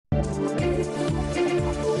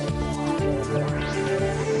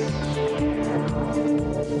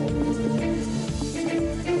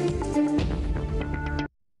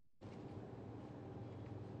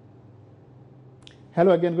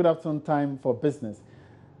Hello again, good afternoon. Time for business.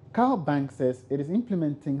 Carl Bank says it is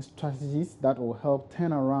implementing strategies that will help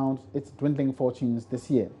turn around its dwindling fortunes this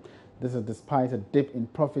year. This is despite a dip in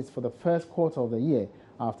profits for the first quarter of the year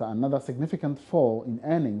after another significant fall in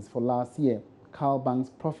earnings for last year. Carl Bank's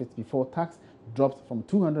profits before tax dropped from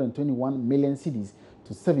 221 million cedis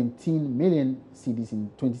to 17 million cedis in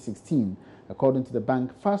 2016. According to the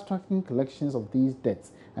bank, fast-tracking collections of these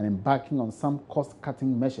debts and embarking on some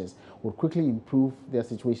cost-cutting measures will quickly improve their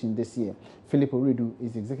situation this year. Philip Oridu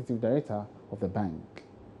is the executive director of the bank.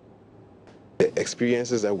 The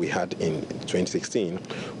experiences that we had in 2016,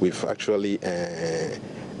 we've actually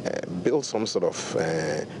built some sort of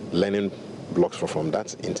learning blocks from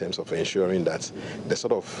that in terms of ensuring that the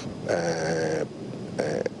sort of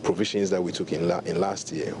provisions that we took in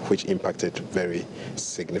last year, which impacted very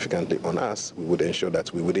significantly on us, we would ensure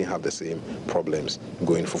that we wouldn't have the same problems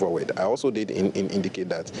going forward. I also did indicate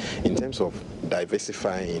that in terms of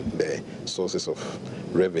diversifying the sources of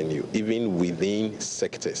revenue, even within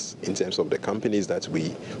sectors, in terms of the companies that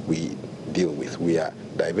we deal with, we are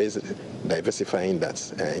diversifying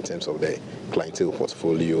that in terms of the clientele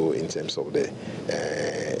portfolio, in terms of the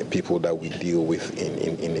people that we deal with in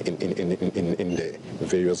the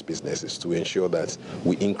various businesses, to ensure that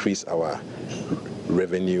we increase our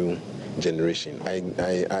revenue generation.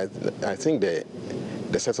 I think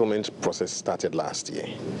the settlement process started last year,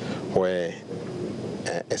 where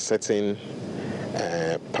a certain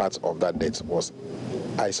part of that debt was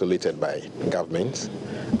isolated by government,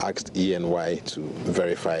 asked ENY to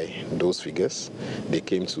verify those figures. They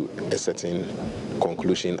came to a certain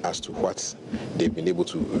conclusion as to what they've been able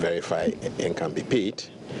to verify and can be paid,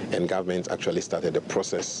 and government actually started the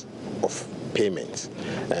process of payment.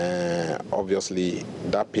 Obviously,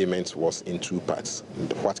 that payment was in two parts: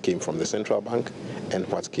 what came from the central bank and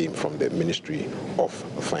what came from the Ministry of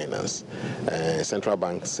Finance. Central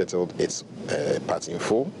Bank settled its part in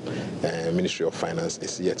full. Ministry of Finance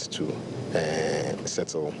is yet to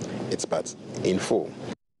settle its part in full.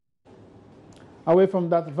 Away from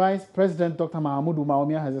that, Vice President Dr. Mahamudu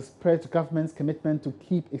Bawumia has expressed government's commitment to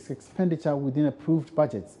keep its expenditure within approved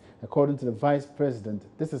budgets. According to the Vice President,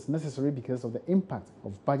 this is necessary because of the impact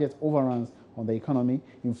of budget overruns on the economy,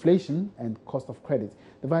 inflation, and cost of credit.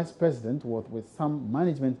 The Vice President was with some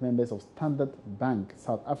management members of Standard Bank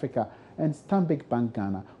South Africa and Stanbic Bank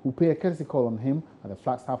Ghana, who paid a courtesy call on him at the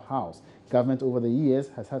Flagstaff House. Government over the years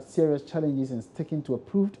has had serious challenges in sticking to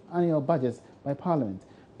approved annual budgets by Parliament.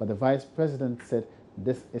 But the Vice President said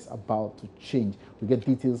this is about to change. We get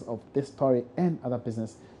details of this story and other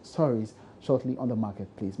business stories shortly on the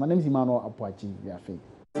marketplace. My name is Emmanuel Abuaji. We are free.